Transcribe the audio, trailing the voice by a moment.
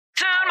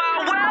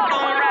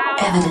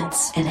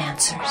Evidence and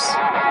Answers.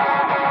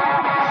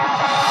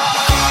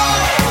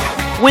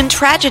 When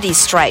tragedy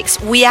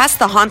strikes, we ask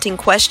the haunting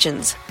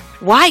questions.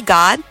 Why,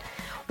 God?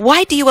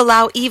 Why do you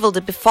allow evil to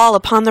befall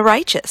upon the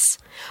righteous?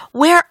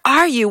 Where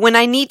are you when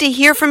I need to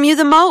hear from you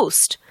the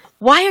most?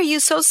 Why are you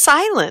so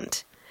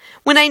silent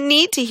when I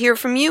need to hear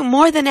from you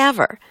more than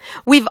ever?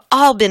 We've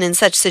all been in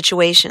such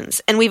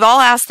situations, and we've all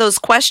asked those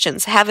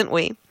questions, haven't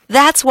we?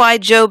 That's why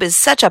Job is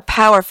such a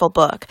powerful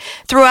book.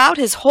 Throughout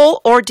his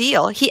whole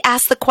ordeal, he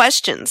asks the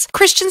questions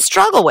Christians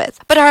struggle with,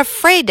 but are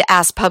afraid to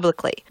ask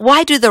publicly.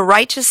 Why do the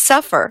righteous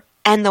suffer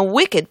and the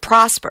wicked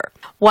prosper?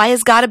 Why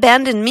has God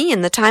abandoned me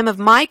in the time of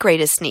my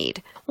greatest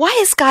need? Why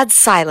is God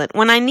silent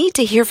when I need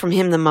to hear from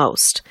Him the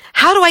most?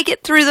 How do I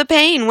get through the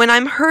pain when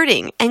I'm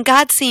hurting and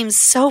God seems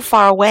so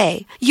far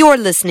away? You're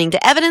listening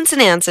to Evidence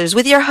and Answers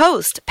with your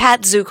host,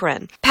 Pat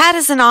Zukeran. Pat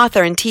is an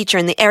author and teacher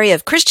in the area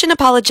of Christian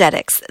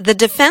apologetics, the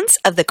defense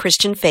of the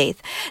Christian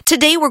faith.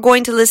 Today we're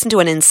going to listen to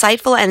an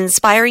insightful and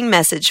inspiring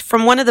message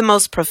from one of the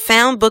most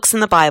profound books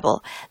in the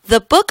Bible, the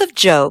Book of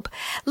Job.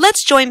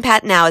 Let's join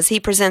Pat now as he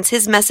presents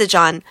his message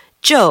on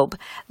Job,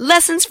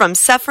 Lessons from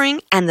Suffering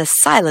and the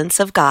Silence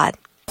of God.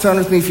 Turn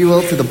with me, if you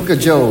will, to the book of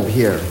Job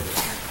here.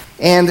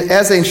 And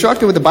as an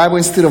instructor with the Bible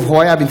Institute of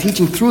Hawaii, I've been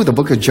teaching through the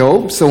book of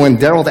Job. So when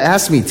Daryl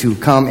asked me to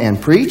come and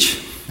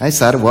preach, I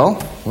decided, well,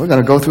 we're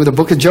going to go through the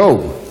book of Job.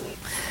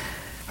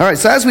 All right,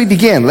 so as we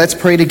begin, let's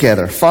pray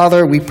together.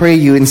 Father, we pray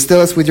you instill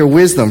us with your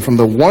wisdom from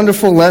the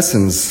wonderful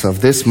lessons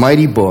of this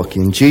mighty book.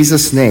 In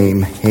Jesus'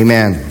 name,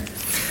 amen.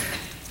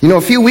 You know,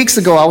 a few weeks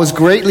ago, I was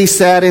greatly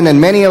saddened, and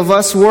many of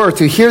us were,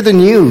 to hear the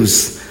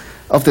news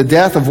of the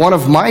death of one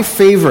of my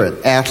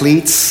favorite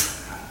athletes,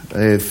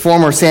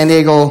 former San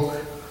Diego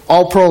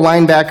All-Pro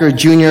linebacker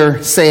Junior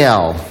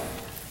Seau.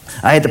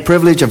 I had the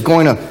privilege of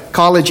going to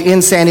college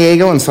in San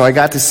Diego, and so I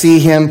got to see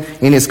him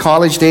in his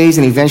college days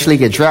and eventually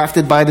get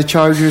drafted by the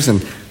Chargers and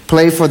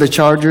play for the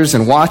Chargers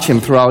and watch him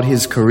throughout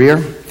his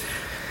career.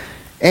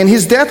 And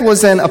his death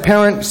was an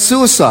apparent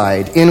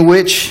suicide in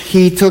which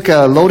he took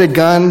a loaded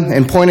gun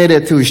and pointed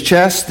it to his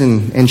chest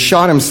and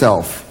shot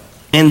himself,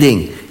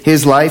 ending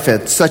his life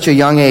at such a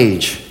young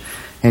age.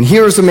 And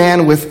here's a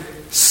man with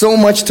so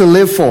much to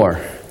live for,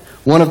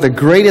 one of the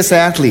greatest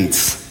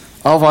athletes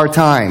of our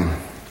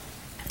time,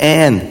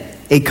 and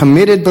a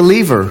committed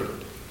believer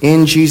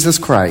in Jesus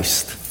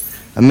Christ,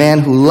 a man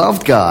who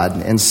loved God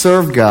and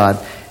served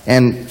God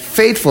and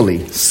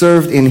faithfully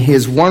served in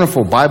his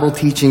wonderful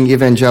Bible-teaching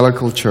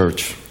evangelical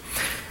church.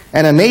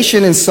 And a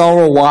nation in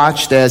sorrow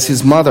watched as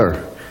his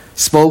mother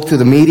spoke to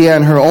the media,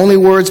 and her only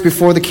words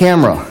before the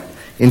camera,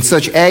 in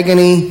such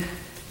agony,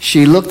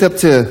 she looked up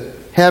to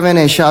heaven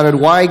and shouted,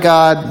 "Why,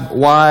 God?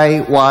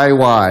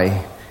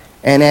 Why?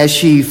 And as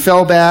she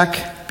fell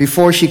back,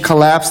 before she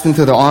collapsed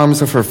into the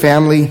arms of her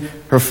family,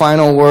 her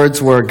final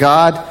words were,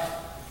 "God,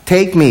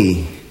 take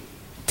me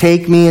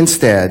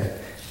instead."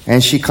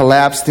 And she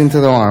collapsed into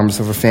the arms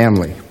of her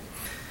family.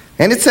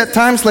 And it's at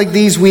times like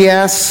these we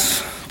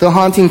ask the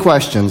haunting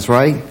questions,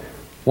 right?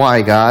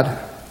 Why, God?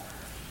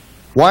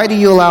 Why do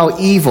you allow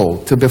evil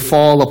to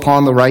befall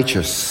upon the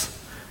righteous?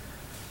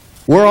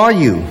 Where are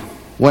you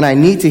when I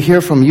need to hear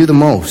from you the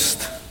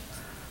most?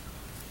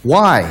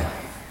 Why?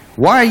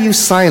 Why are you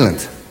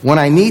silent when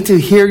I need to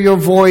hear your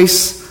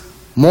voice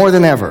more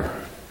than ever?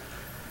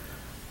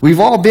 We've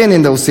all been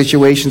in those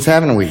situations,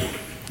 haven't we?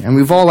 And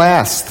we've all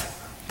asked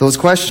those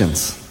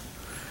questions.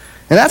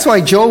 And that's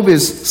why Job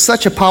is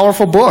such a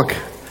powerful book.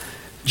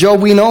 Job,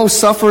 we know,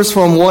 suffers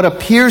from what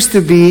appears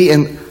to be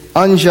an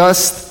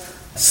unjust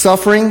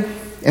suffering.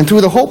 And through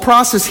the whole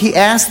process, he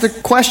asks the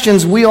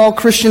questions we all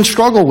Christians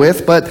struggle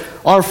with, but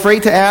are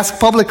afraid to ask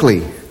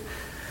publicly.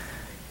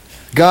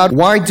 God,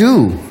 why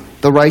do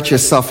the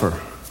righteous suffer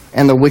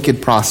and the wicked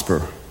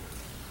prosper?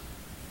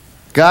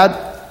 God,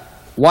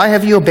 why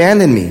have you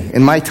abandoned me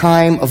in my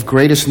time of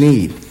greatest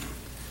need?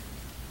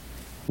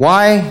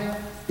 Why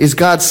is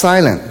God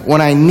silent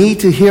when I need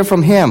to hear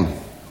from Him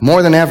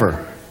more than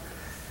ever?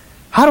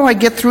 How do I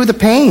get through the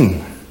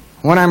pain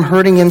when I'm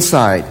hurting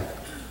inside?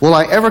 Will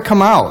I ever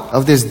come out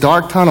of this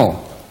dark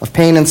tunnel of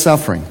pain and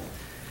suffering?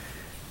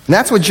 And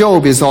that's what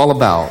Job is all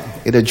about.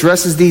 It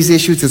addresses these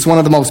issues. It's one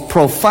of the most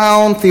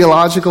profound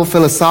theological,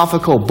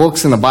 philosophical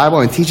books in the Bible,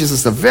 and teaches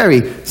us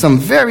some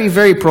very,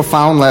 very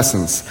profound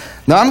lessons.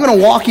 Now, I'm going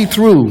to walk you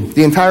through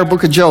the entire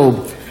book of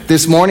Job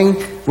this morning.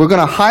 We're going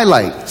to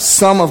highlight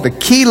some of the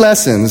key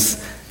lessons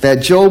that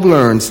Job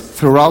learns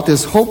throughout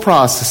this whole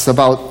process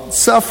about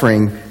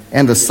suffering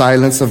and the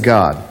silence of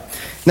God.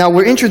 Now,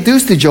 we're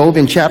introduced to Job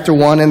in chapter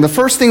 1, and the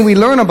first thing we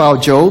learn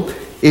about Job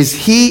is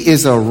he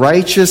is a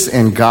righteous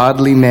and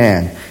godly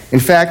man. In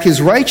fact,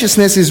 his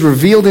righteousness is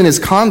revealed in his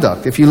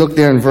conduct. If you look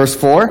there in verse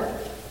 4,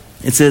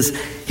 it says,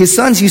 his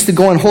sons used to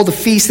go and hold a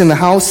feast in the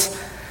house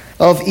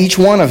of each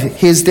one of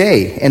his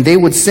day, and they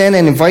would send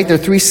and invite their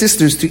 3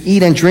 sisters to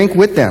eat and drink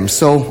with them.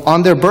 So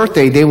on their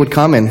birthday, they would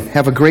come and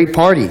have a great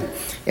party.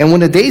 And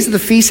when the days of the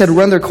feast had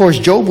run their course,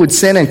 Job would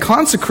send and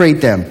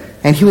consecrate them.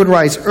 And he would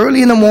rise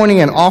early in the morning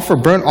and offer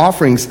burnt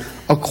offerings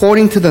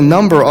according to the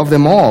number of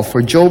them all.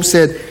 For Job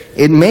said,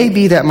 "It may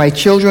be that my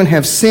children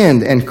have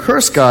sinned and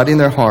cursed God in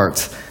their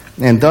hearts."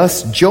 And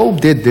thus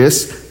Job did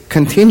this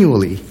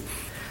continually.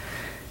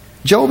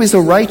 Job is a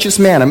righteous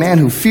man, a man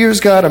who fears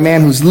God, a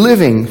man who's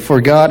living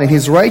for God, and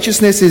his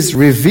righteousness is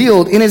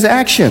revealed in his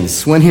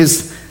actions. When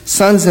his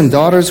sons and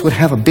daughters would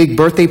have a big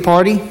birthday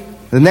party,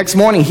 the next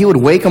morning he would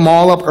wake them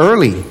all up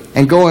early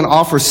and go and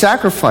offer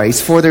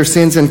sacrifice for their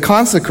sins and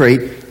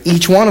consecrate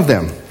each one of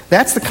them.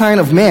 That's the kind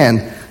of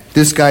man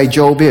this guy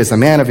Job is, a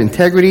man of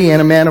integrity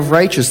and a man of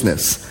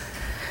righteousness.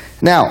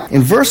 Now,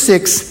 in verse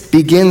 6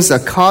 begins a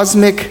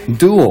cosmic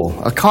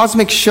duel, a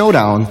cosmic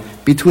showdown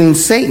between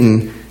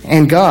Satan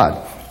and God.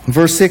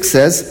 Verse 6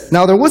 says,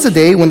 "Now there was a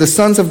day when the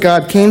sons of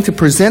God came to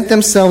present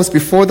themselves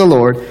before the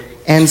Lord,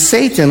 and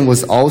Satan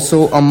was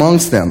also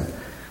amongst them."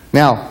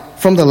 Now,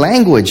 from the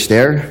language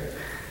there,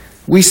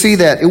 we see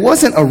that it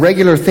wasn't a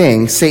regular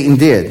thing Satan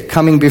did,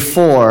 coming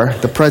before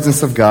the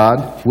presence of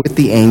God with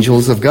the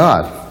angels of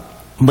God.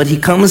 But he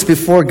comes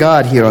before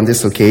God here on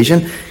this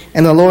occasion,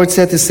 and the Lord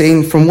said to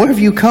Satan, "From where have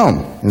you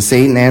come?" And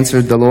Satan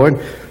answered the Lord,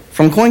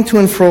 "From going to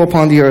and fro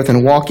upon the earth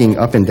and walking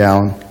up and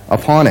down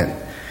upon it."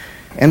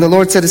 And the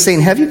Lord said to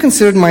Satan, "Have you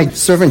considered my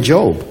servant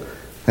Job,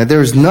 that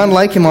there is none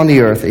like him on the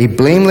earth, a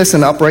blameless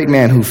and upright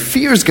man who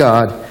fears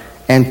God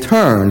and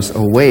turns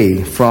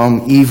away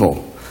from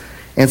evil?"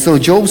 And so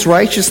Job's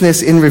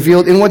righteousness is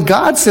revealed in what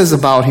God says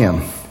about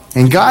him.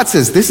 And God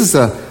says this is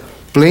a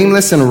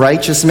blameless and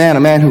righteous man, a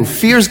man who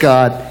fears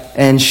God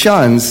and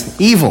shuns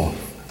evil.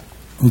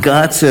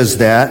 God says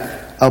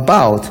that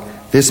about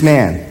this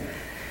man.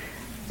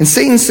 And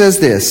Satan says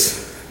this,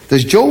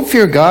 "Does Job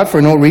fear God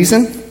for no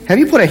reason? Have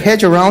you put a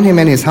hedge around him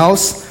and his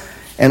house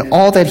and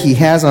all that he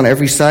has on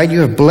every side? You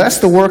have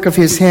blessed the work of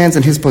his hands,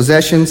 and his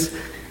possessions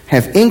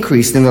have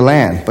increased in the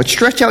land. But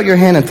stretch out your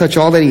hand and touch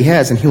all that he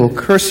has, and he will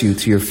curse you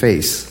to your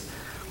face."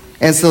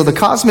 And so the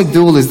cosmic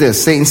duel is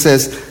this. Satan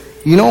says,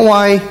 you know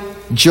why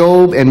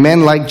Job and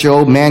men like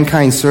Job,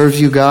 mankind serves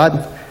you,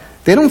 God?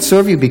 They don't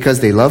serve you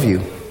because they love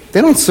you.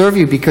 They don't serve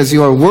you because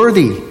you are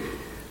worthy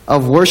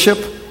of worship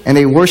and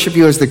they worship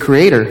you as the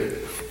creator.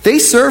 They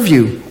serve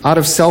you out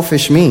of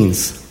selfish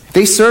means.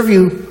 They serve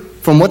you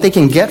from what they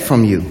can get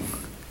from you.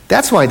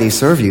 That's why they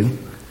serve you.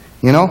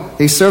 You know,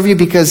 they serve you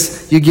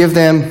because you give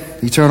them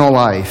eternal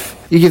life.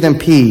 You give them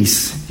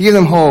peace. You give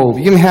them hope.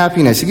 You give them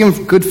happiness. You give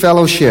them good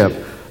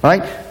fellowship.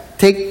 Right?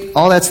 Take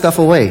all that stuff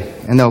away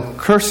and they'll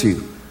curse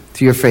you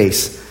to your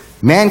face.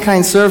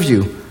 Mankind serves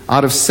you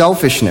out of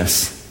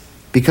selfishness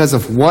because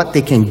of what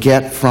they can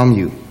get from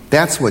you.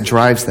 That's what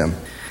drives them.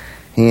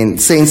 And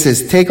Satan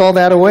says, take all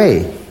that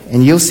away,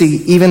 and you'll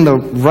see even the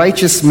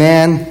righteous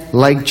man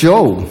like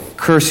Job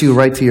curse you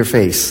right to your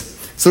face.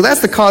 So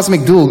that's the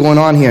cosmic duel going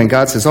on here, and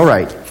God says, all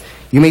right,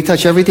 you may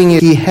touch everything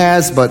he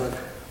has, but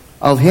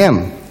of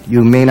him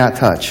you may not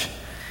touch.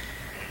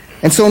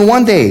 And so in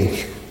one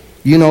day,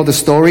 you know the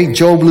story,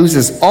 Job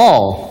loses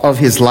all of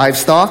his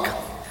livestock,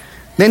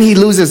 then he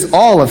loses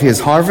all of his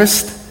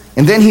harvest,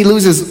 and then he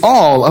loses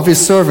all of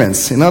his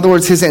servants. In other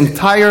words, his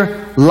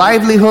entire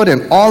livelihood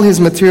and all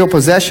his material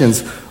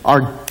possessions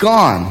are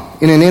gone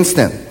in an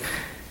instant.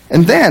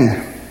 And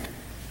then,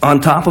 on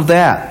top of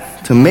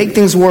that, to make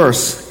things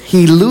worse,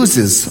 he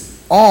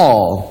loses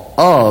all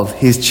of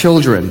his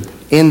children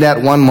in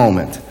that one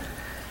moment.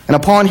 And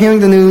upon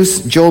hearing the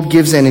news, Job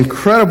gives an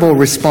incredible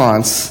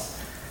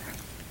response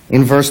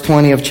in verse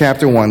 20 of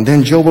chapter 1.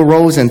 Then Job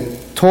arose and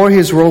tore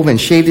his robe and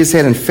shaved his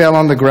head and fell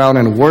on the ground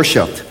and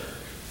worshipped.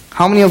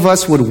 How many of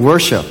us would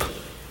worship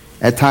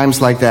at times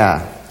like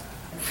that?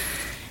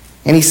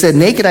 And he said,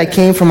 naked I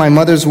came from my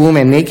mother's womb,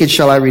 and naked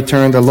shall I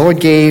return. The Lord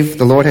gave,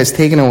 the Lord has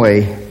taken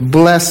away.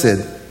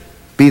 Blessed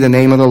be the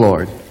name of the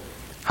Lord.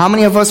 How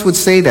many of us would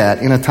say that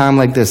in a time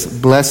like this?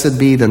 Blessed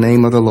be the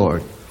name of the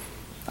Lord.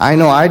 I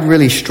know I'd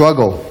really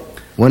struggle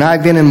when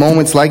I've been in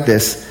moments like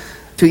this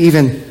to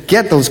even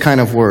get those kind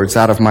of words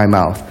out of my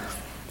mouth.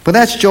 But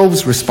that's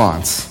Job's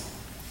response.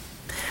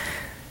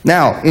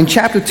 Now, in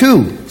chapter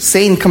 2,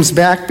 Satan comes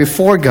back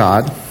before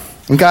God,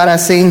 and God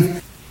asks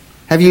Satan,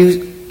 have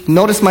you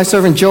noticed my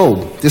servant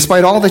Job?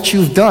 Despite all that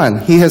you've done,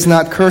 he has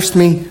not cursed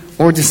me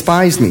or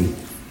despised me.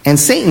 And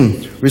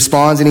Satan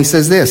responds, and he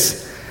says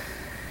this,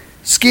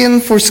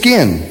 skin for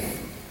skin.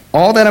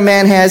 All that a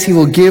man has, he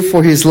will give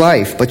for his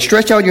life. But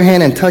stretch out your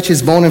hand and touch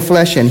his bone and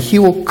flesh, and he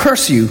will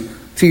curse you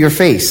to your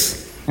face.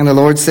 And the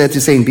Lord said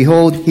to Satan,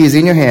 behold, he is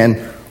in your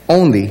hand,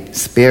 only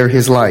spare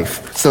his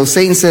life. So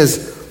Satan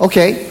says,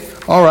 okay,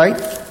 all right,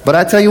 but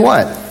I tell you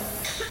what,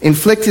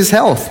 inflict his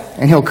health,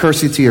 and he'll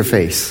curse you to your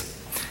face.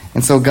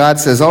 And so God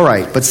says, all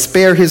right, but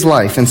spare his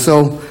life. And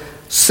so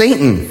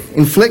Satan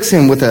inflicts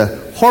him with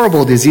a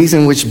horrible disease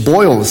in which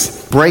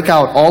boils break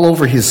out all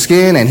over his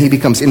skin, and he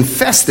becomes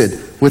infested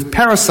with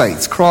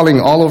parasites crawling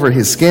all over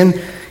his skin.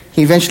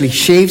 He eventually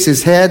shaves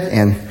his head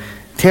and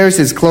tears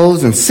his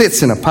clothes and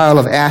sits in a pile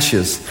of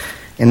ashes.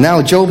 And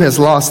now Job has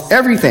lost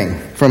everything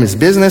from his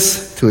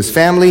business to his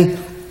family,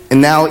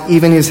 and now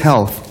even his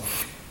health.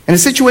 And the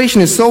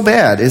situation is so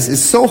bad,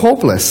 is so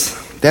hopeless,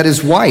 that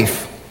his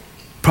wife,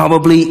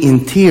 probably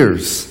in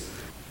tears,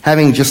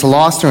 having just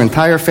lost her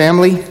entire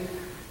family,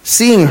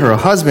 seeing her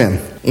husband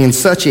in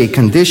such a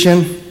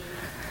condition,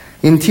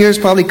 in tears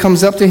probably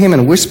comes up to him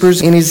and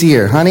whispers in his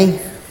ear, "Honey,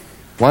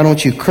 why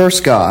don't you curse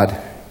God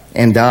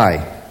and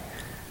die?"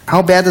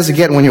 How bad does it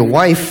get when your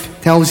wife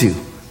tells you,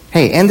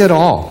 "Hey, end it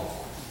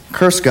all.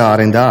 Curse God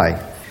and die"?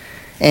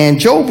 And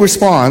Job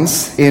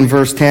responds in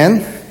verse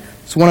 10.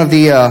 It's one of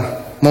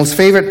the most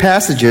favorite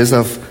passages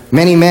of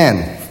many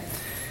men.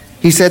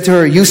 He said to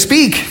her, "You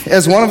speak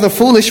as one of the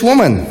foolish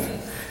women.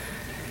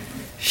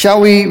 Shall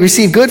we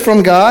receive good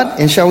from God,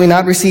 and shall we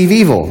not receive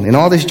evil?" In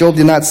all this, Job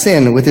did not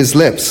sin with his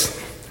lips.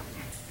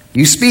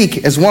 You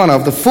speak as one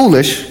of the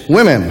foolish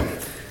women.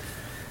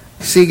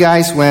 See,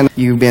 guys, when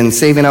you've been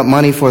saving up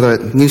money for the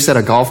new set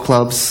of golf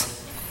clubs,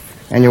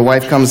 and your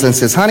wife comes and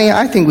says, "Honey,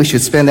 I think we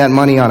should spend that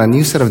money on a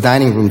new set of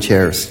dining room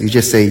chairs." You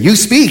just say, "You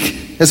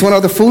speak as one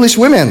of the foolish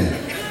women."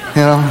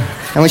 You know,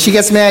 and when she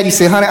gets mad, you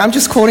say, "Honey, I'm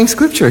just quoting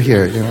scripture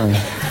here." You know.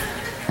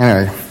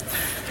 Anyway,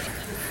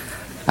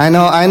 I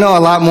know a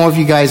lot more of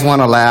you guys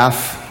want to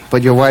laugh,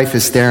 but your wife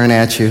is staring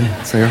at you.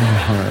 So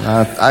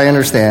I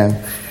understand.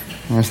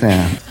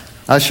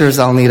 Ushers,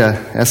 I'll need an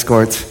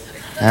escort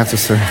after,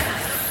 sir.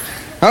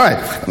 All right,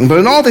 but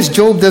in all this,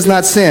 Job does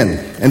not sin.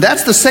 And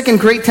that's the second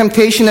great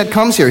temptation that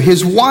comes here.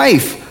 His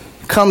wife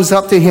comes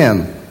up to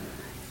him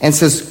and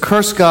says,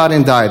 "Curse God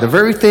and die." The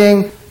very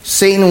thing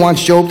Satan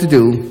wants Job to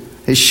do,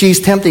 is she's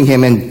tempting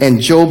him, and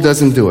Job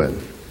doesn't do it.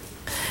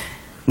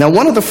 Now,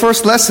 one of the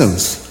first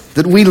lessons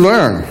that we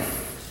learn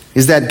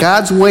is that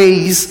God's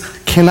ways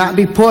cannot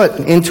be put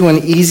into an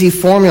easy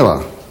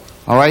formula.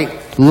 All right?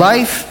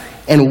 Life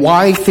and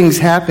why things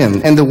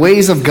happen and the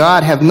ways of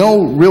God have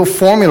no real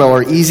formula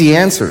or easy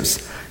answers.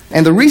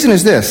 And the reason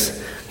is this.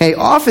 Hey,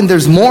 often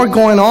there's more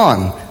going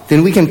on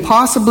than we can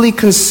possibly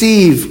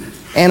conceive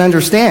and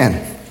understand.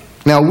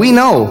 Now, we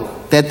know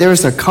that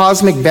there's a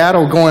cosmic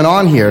battle going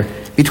on here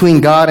between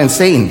God and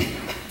Satan.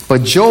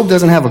 But Job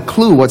doesn't have a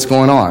clue what's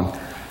going on.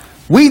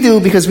 We do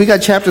because we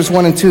got chapters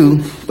 1 and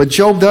 2, but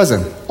Job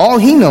doesn't. All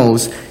he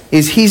knows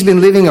is he's been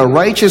living a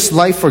righteous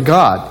life for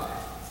God.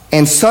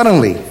 And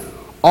suddenly,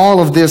 all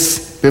of this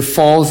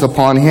befalls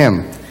upon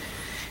him.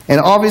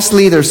 And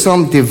obviously there's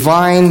some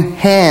divine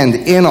hand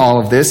in all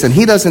of this, and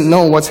he doesn't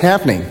know what's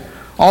happening.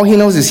 All he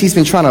knows is he's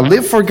been trying to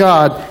live for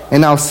God,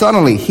 and now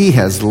suddenly he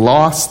has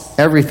lost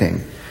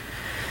everything.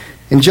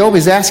 And Job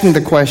is asking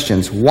the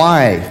questions,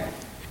 why?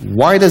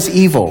 Why does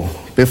evil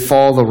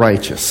befall the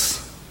righteous?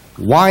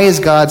 Why is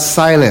God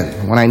silent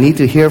when I need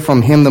to hear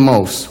from him the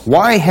most?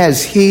 Why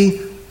has he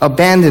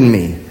abandoned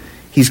me?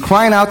 He's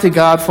crying out to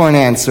God for an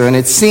answer, and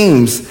it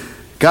seems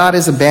God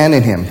has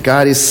abandoned him.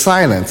 God is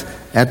silent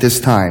at this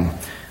time.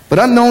 But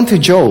unknown to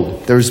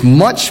Job, there's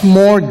much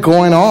more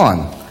going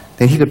on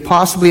than he could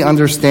possibly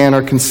understand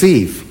or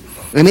conceive.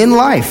 And in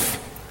life,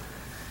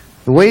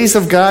 the ways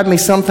of God may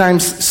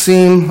sometimes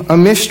seem a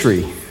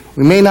mystery.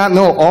 We may not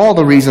know all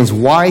the reasons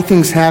why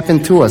things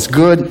happen to us,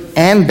 good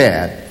and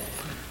bad.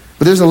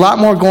 But there's a lot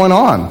more going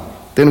on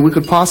than we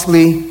could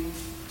possibly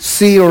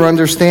see or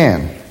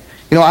understand.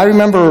 You know, I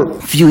remember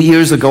a few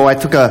years ago, I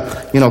took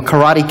a,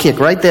 karate kick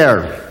right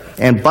there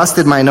and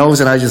busted my nose,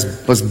 and I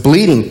just was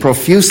bleeding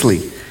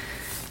profusely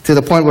to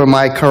the point where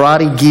my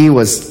karate gi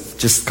was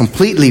just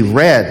completely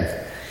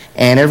red.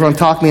 And everyone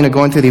talked me into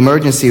going to the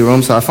emergency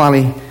room, so I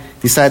finally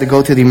decided to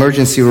go to the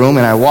emergency room,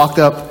 and I walked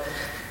up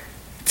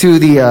to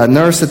the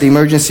nurse at the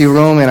emergency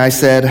room, and I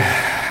said,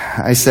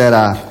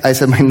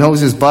 my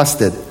nose is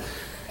busted.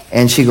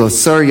 And she goes,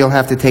 "Sir, you'll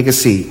have to take a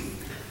seat."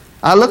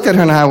 I looked at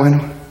her and I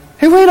went,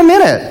 "Hey, wait a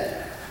minute."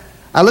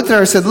 I looked at her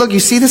and said, "Look, you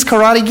see this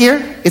karate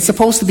gear? It's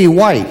supposed to be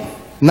white,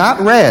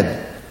 not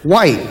red,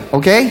 white,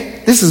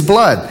 okay? This is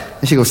blood."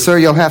 And she goes, "Sir,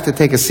 you'll have to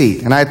take a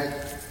seat." And I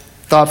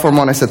thought for a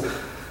moment, I said,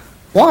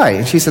 "Why?"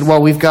 And she said,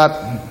 "Well, we've got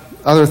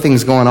other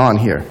things going on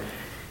here."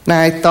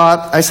 And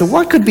I said,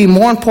 what could be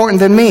more important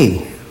than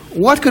me?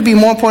 What could be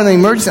more important than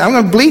emergency? I'm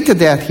going to bleed to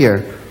death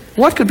here.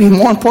 What could be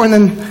more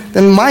important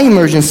than my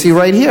emergency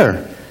right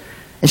here?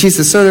 And she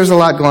said, "Sir, there's a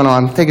lot going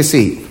on. Take a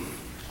seat."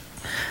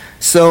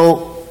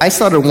 So I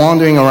started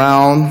wandering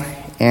around,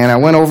 and I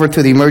went over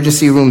to the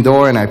emergency room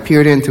door, and I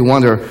peered in to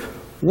wonder,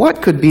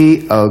 what could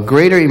be a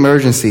greater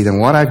emergency than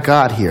what I've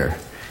got here?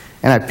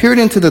 And I peered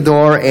into the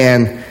door,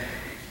 and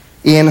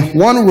in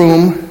one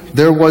room,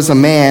 there was a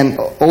man,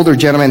 older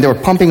gentleman. They were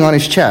pumping on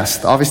his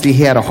chest. Obviously,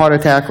 he had a heart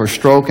attack or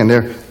stroke, and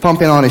they're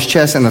pumping on his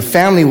chest, and the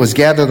family was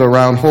gathered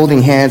around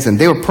holding hands, and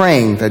they were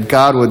praying that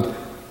God would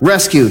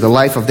rescue the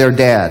life of their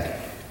dad.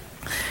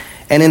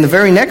 And in the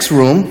very next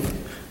room,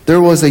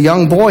 there was a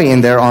young boy in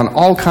there on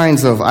all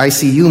kinds of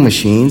ICU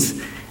machines,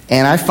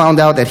 and I found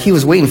out that he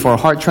was waiting for a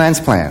heart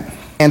transplant.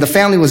 And the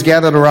family was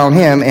gathered around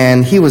him,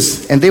 and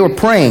they were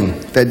praying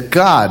that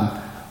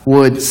God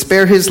would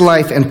spare his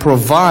life and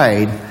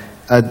provide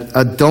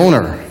a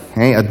donor,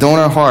 a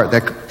donor heart,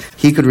 that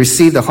he could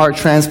receive the heart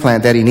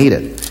transplant that he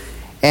needed.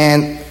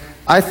 And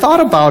I thought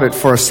about it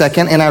for a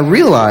second, and I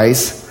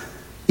realized,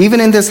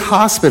 even in this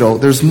hospital,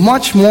 there's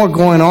much more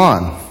going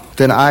on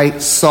than I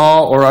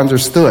saw or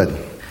understood.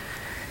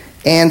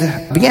 And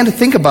I began to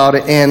think about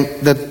it, and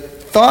the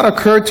thought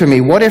occurred to me,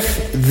 what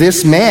if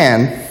this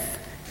man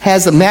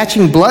has a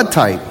matching blood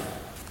type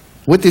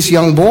with this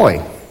young boy.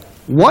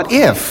 What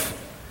if?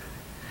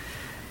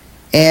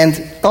 And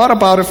thought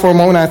about it for a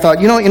moment. I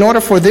thought, in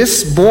order for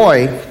this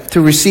boy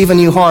to receive a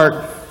new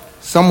heart,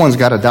 someone's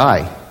got to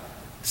die.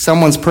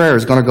 Someone's prayer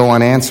is going to go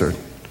unanswered.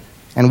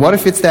 And what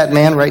if it's that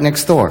man right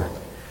next door?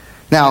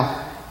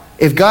 Now,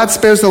 if God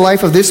spares the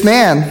life of this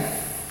man,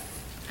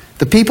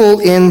 the people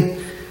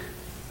in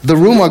the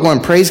room are going,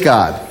 praise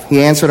God,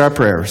 he answered our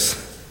prayers.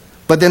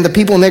 But then the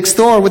people next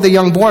door with the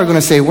young boy are going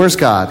to say, where's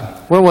God?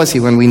 Where was he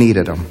when we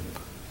needed him?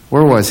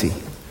 Where was he?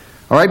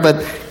 All right, but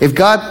if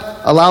God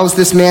allows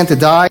this man to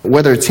die,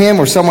 whether it's him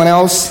or someone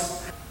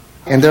else,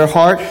 and their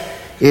heart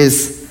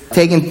is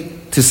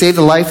taken to save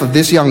the life of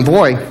this young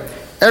boy,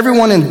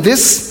 everyone in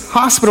this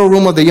hospital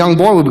room of the young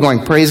boy will be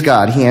going, praise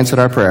God, he answered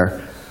our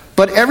prayer.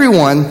 But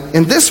everyone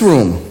in this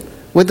room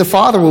with the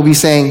father will be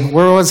saying,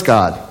 where was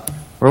God?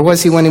 Where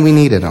was he when we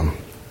needed him?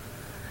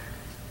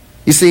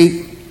 You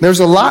see, there's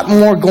a lot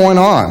more going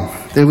on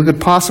than we could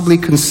possibly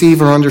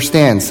conceive or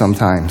understand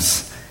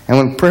sometimes. And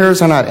when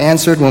prayers are not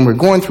answered, when we're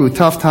going through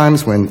tough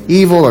times, when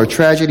evil or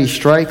tragedy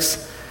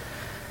strikes,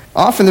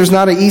 often there's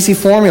not an easy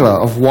formula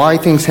of why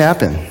things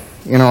happen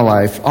in our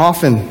life.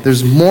 Often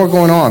there's more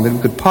going on than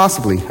we could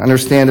possibly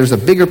understand. There's a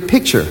bigger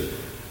picture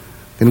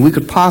than we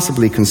could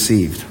possibly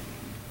conceive.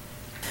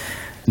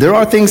 There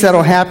are things that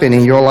will happen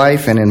in your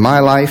life and in my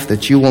life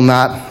that you will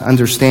not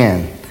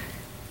understand.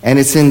 And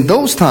it's in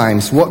those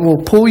times what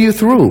will pull you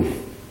through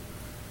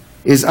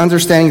is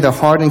understanding the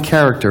heart and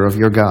character of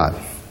your God.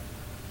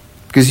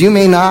 Because you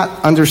may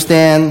not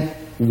understand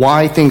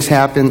why things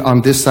happen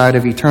on this side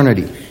of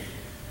eternity.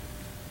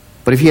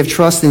 But if you have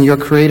trust in your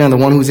Creator and the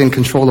one who's in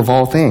control of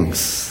all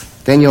things,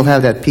 then you'll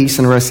have that peace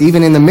and rest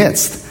even in the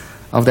midst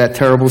of that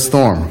terrible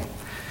storm.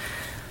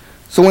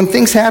 So when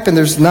things happen,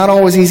 there's not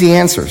always easy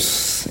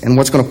answers. And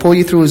what's going to pull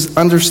you through is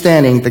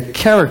understanding the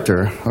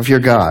character of your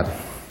God.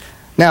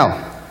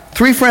 Now,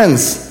 3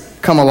 friends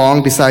come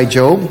along beside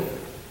Job.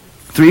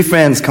 3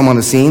 friends come on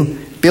the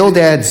scene: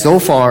 Bildad,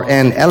 Zophar,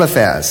 and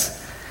Eliphaz.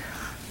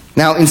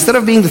 Now, instead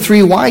of being the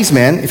 3 wise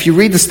men, if you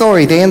read the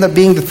story, they end up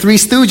being the 3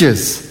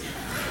 stooges.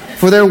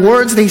 For their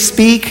words they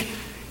speak,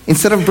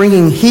 instead of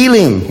bringing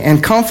healing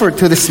and comfort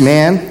to this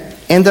man,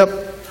 end up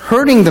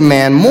hurting the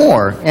man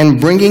more and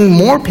bringing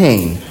more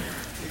pain.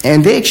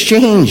 And they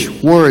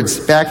exchange words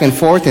back and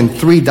forth in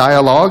 3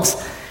 dialogues,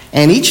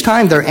 and each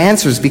time their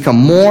answers become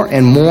more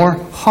and more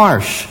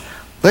harsh.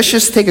 Let's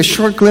just take a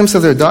short glimpse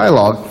of their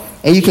dialogue,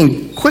 and you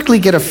can quickly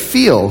get a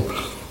feel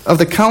of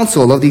the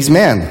counsel of these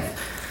men.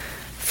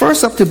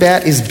 First up to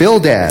bat is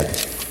Bildad,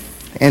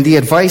 and the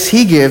advice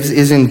he gives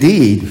is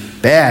indeed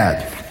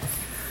bad.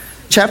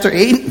 Chapter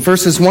 8,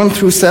 verses 1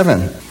 through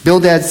 7.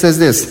 Bildad says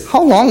this: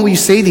 how long will you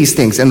say these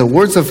things, and the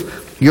words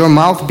of your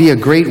mouth be a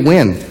great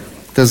wind?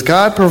 Does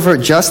God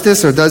pervert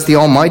justice, or does the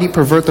Almighty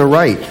pervert the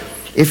right?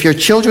 If your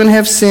children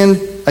have sinned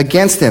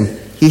against him,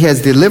 he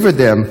has delivered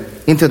them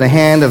into the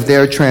hand of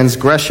their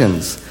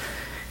transgressions.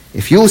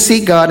 If you will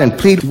seek God and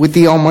plead with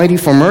the Almighty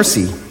for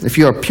mercy, if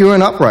you are pure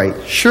and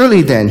upright,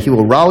 surely then he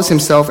will rouse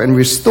himself and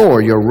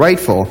restore your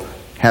rightful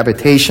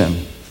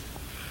habitation.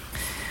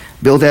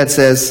 Bildad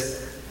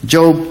says,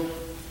 Job,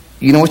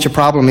 you know what your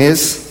problem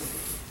is?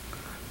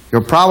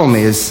 Your problem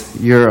is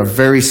you're a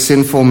very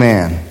sinful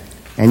man,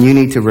 and you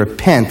need to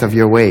repent of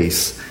your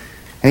ways.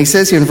 And he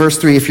says here in verse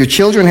 3, if your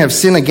children have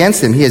sinned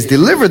against him, he has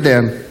delivered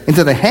them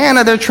into the hand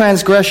of their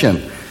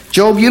transgression.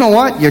 Job, you know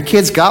what? Your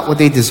kids got what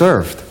they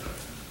deserved.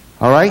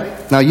 All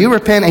right? Now you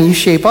repent and you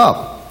shape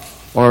up,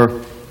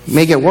 or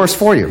make it worse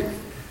for you.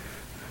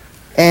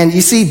 And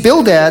you see,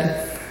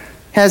 Bildad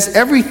has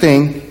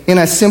everything in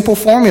a simple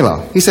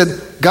formula. He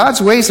said,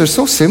 God's ways are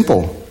so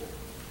simple.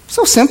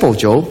 So simple,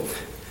 Job.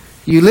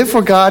 You live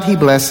for God, he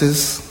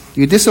blesses.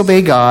 You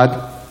disobey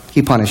God,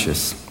 he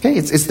punishes. Okay,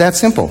 it's that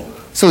simple.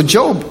 So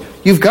Job,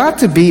 you've got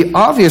to be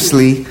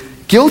obviously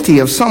guilty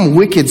of some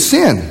wicked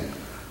sin.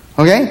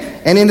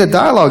 Okay? And in the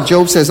dialogue,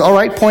 Job says, all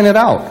right, point it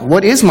out.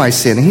 What is my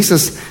sin? And he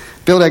says,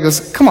 Bildad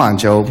goes, come on,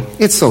 Job.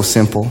 It's so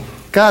simple.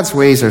 God's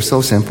ways are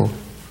so simple.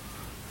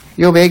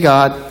 You obey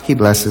God, he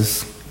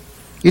blesses.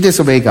 You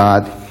disobey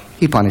God,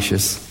 he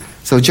punishes.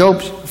 So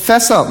Job,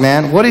 fess up,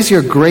 man. What is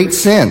your great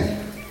sin?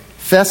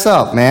 Fess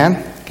up,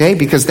 man. Okay?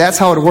 Because that's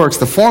how it works.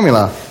 The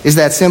formula is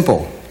that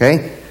simple.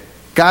 Okay?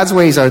 God's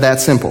ways are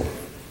that simple.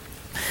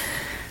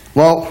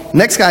 Well,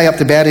 next guy up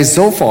to bat is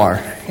Zophar,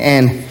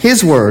 and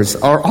his words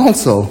are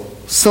also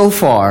so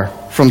far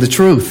from the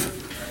truth.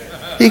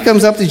 He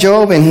comes up to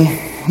Job and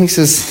he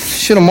says,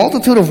 should a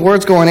multitude of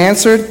words go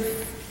unanswered?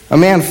 A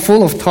man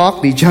full of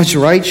talk be judged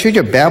right? Should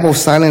your babble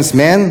silence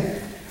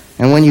men?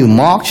 And when you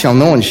mock, shall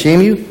no one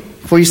shame you?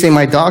 For you say,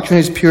 my doctrine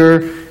is pure,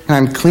 and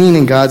I'm clean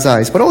in God's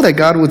eyes. But oh, that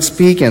God would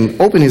speak and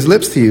open his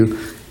lips to you,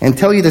 and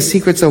tell you the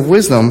secrets of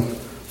wisdom,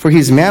 for he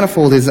is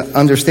manifold his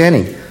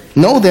understanding.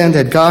 Know then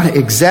that God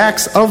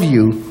exacts of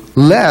you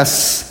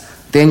less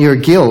than your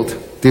guilt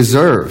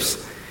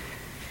deserves.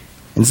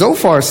 And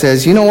Zophar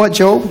says, you know what,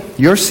 Job?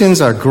 Your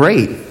sins are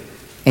great,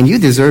 and you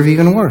deserve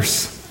even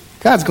worse.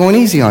 God's going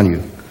easy on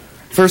you.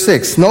 Verse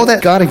 6, know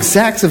that God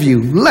exacts of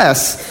you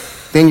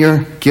less than your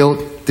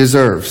guilt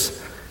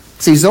deserves.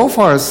 See,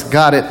 Zophar's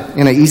got it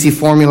in an easy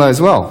formula as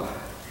well,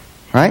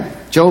 right?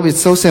 Job,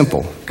 it's so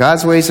simple.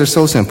 God's ways are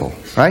so simple,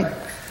 right?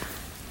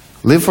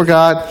 Live for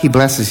God, He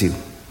blesses you.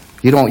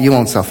 You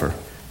won't suffer.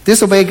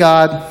 Disobey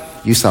God,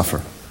 you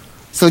suffer.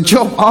 So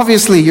Job,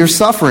 obviously you're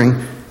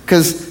suffering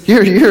because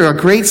you're a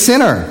great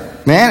sinner,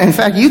 man. In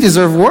fact, you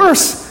deserve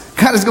worse.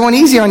 God is going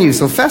easy on you,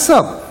 so fess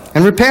up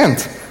and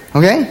repent,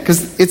 okay?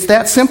 Because it's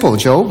that simple,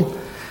 Job.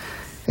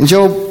 And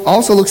Job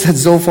also looks at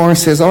Zophar and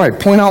says, all right,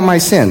 point out my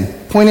sin.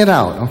 Point it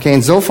out, okay?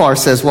 And Zophar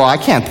says, well, I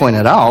can't point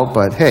it out,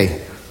 but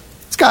hey,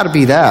 it's got to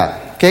be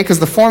that, okay? Because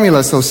the formula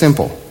is so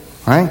simple,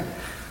 right?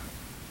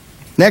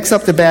 Next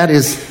up to bat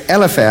is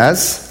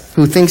Eliphaz,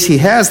 who thinks he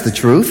has the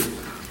truth.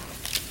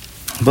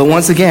 But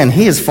once again,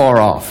 he is far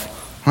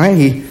off, right?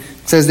 He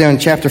says there in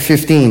chapter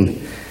 15,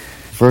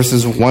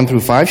 verses 1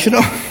 through 5, should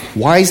a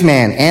wise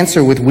man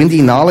answer with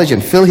windy knowledge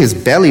and fill his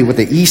belly with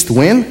the east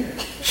wind?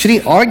 Should he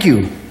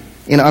argue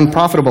in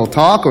unprofitable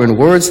talk or in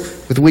words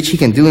with which he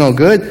can do no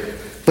good?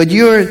 But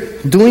you're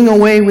doing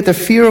away with the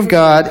fear of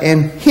God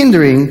and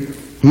hindering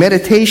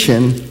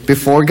meditation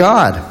before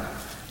God.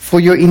 For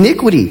your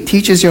iniquity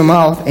teaches your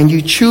mouth, and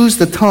you choose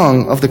the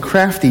tongue of the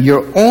crafty.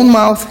 Your own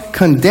mouth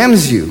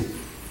condemns you,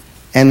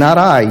 and not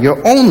I.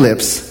 Your own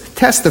lips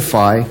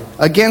testify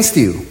against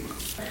you.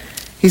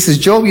 He says,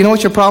 Job, you know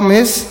what your problem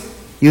is?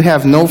 You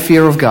have no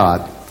fear of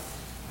God.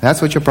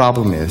 That's what your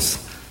problem is.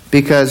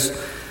 Because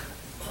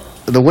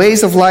the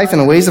ways of life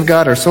and the ways of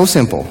God are so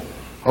simple.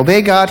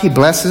 Obey God, He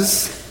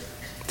blesses.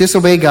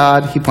 Disobey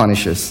God, He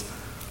punishes.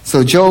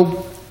 So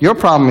Job, your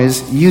problem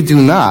is you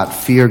do not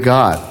fear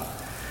God.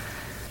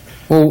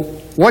 Well,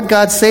 what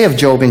God say of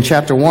Job in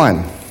chapter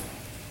 1?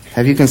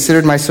 Have you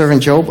considered my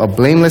servant Job a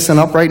blameless and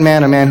upright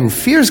man, a man who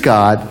fears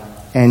God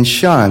and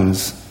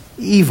shuns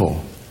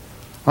evil?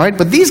 All right,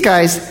 but these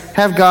guys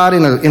have God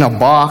in a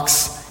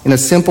box, in a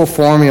simple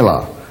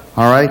formula.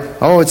 All right?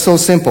 Oh, it's so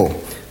simple.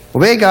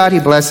 Obey God, He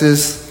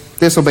blesses.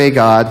 Disobey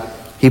God,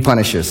 He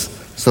punishes.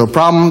 So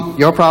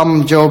your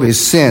problem, Job,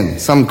 is sin,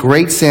 some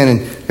great sin,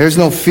 and there's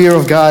no fear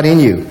of God in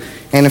you.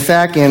 And in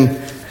fact,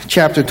 in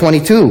chapter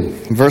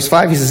 22, verse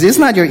 5, he says, is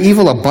not your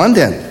evil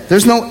abundant?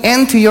 There's no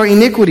end to your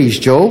iniquities,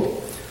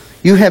 Job.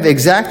 You have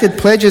exacted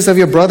pledges of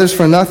your brothers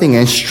for nothing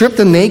and stripped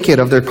the naked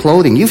of their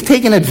clothing. You've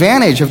taken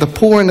advantage of the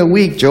poor and the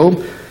weak,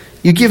 Job.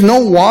 You give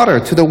no water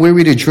to the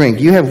weary to drink.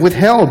 You have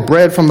withheld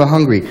bread from the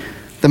hungry.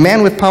 The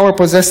man with power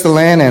possessed the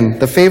land, and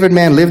the favored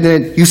man lived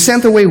in it. You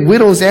sent away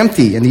widows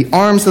empty, and the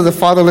arms of the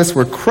fatherless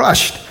were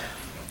crushed.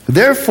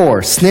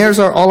 Therefore, snares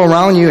are all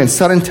around you, and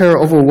sudden terror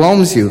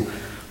overwhelms you,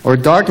 or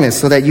darkness,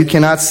 so that you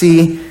cannot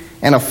see,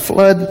 and a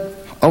flood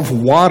of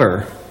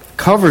water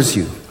covers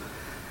you.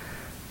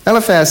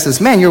 Eliphaz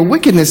says, man, your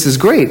wickedness is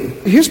great.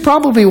 Here's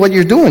probably what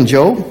you're doing,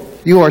 Job.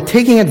 You are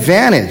taking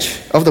advantage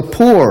of the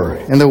poor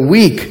and the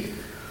weak.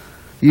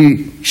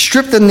 You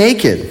strip the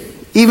naked,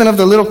 even of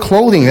the little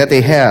clothing that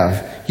they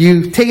have.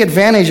 You take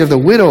advantage of the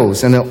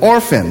widows and the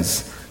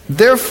orphans.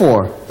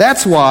 Therefore,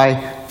 that's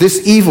why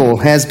this evil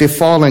has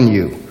befallen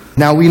you.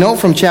 Now, we know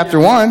from chapter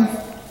 1,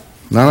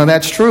 none of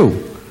that's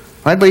true.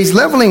 Right? But he's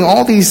leveling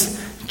all these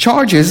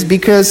charges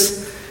because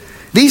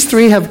these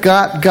three have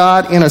got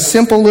God in a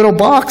simple little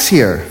box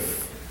here.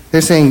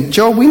 They're saying,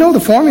 Job, we know the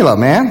formula,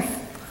 man.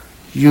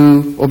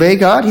 You obey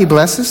God, He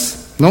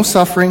blesses. No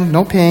suffering,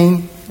 no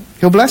pain.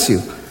 He'll bless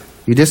you.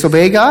 You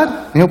disobey God,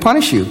 and He'll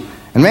punish you.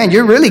 And man,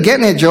 you're really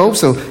getting it, Job,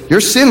 so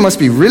your sin must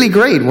be really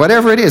great,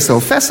 whatever it is. So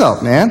fess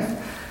up,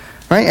 man.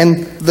 Right?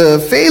 And the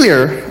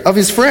failure of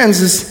his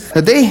friends is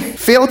that they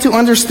fail to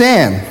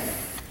understand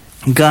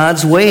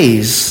God's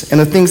ways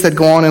and the things that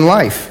go on in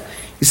life.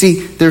 You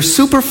see, their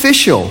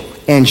superficial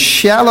and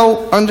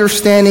shallow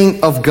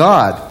understanding of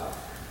God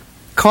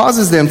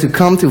causes them to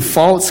come to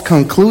false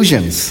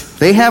conclusions.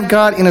 They have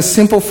God in a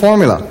simple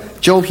formula.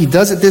 Job, He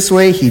does it this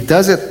way, He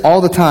does it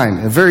all the time,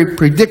 in a very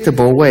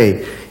predictable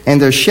way. And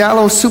their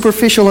shallow,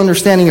 superficial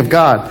understanding of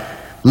God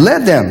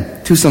led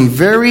them to some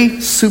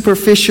very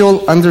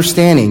superficial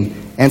understanding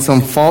and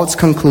some false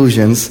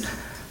conclusions,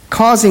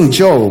 causing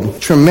Job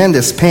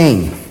tremendous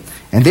pain.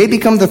 And they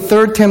become the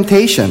third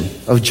temptation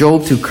of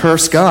Job to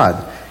curse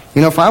God.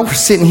 You know, if I were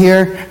sitting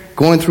here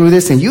going through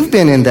this, and you've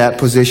been in that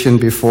position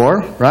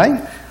before,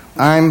 right?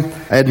 I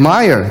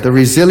admire the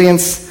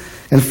resilience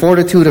and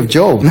fortitude of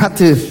Job, not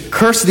to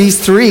curse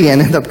these three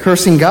and end up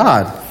cursing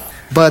God.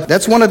 But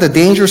that's one of the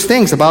dangerous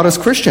things about us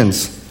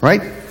Christians,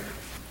 right?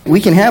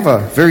 We can have a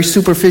very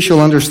superficial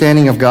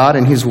understanding of God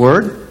and His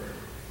Word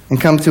and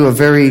come to have a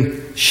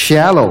very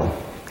shallow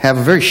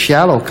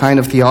kind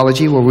of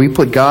theology where we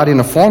put God in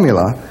a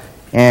formula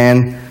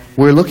and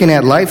we're looking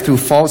at life through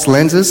false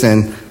lenses,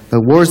 and the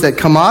words that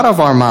come out of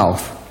our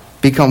mouth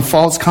become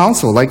false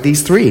counsel like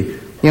these three.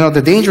 You know,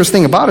 the dangerous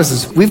thing about us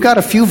is we've got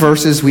a few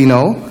verses we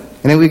know,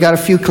 and then we've got a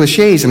few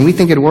cliches, and we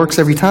think it works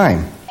every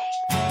time.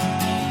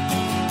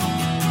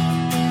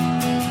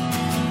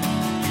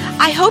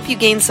 I hope you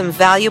gained some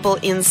valuable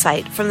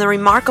insight from the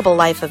remarkable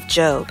life of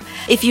Job.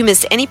 If you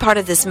missed any part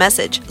of this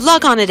message,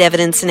 log on at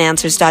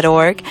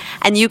evidenceandanswers.org,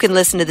 and you can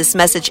listen to this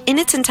message in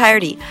its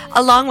entirety,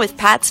 along with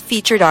Pat's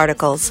featured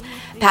articles.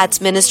 Pat's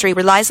ministry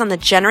relies on the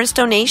generous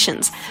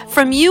donations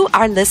from you,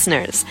 our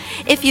listeners.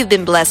 If you've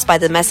been blessed by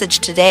the message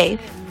today,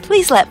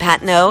 please let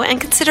Pat know and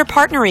consider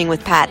partnering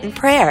with Pat in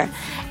prayer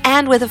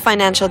and with a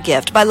financial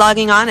gift by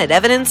logging on at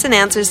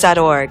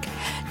evidenceandanswers.org.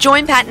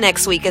 Join Pat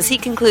next week as he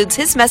concludes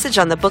his message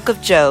on the book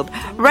of Job,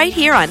 right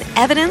here on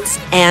Evidence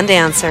and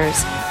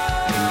Answers.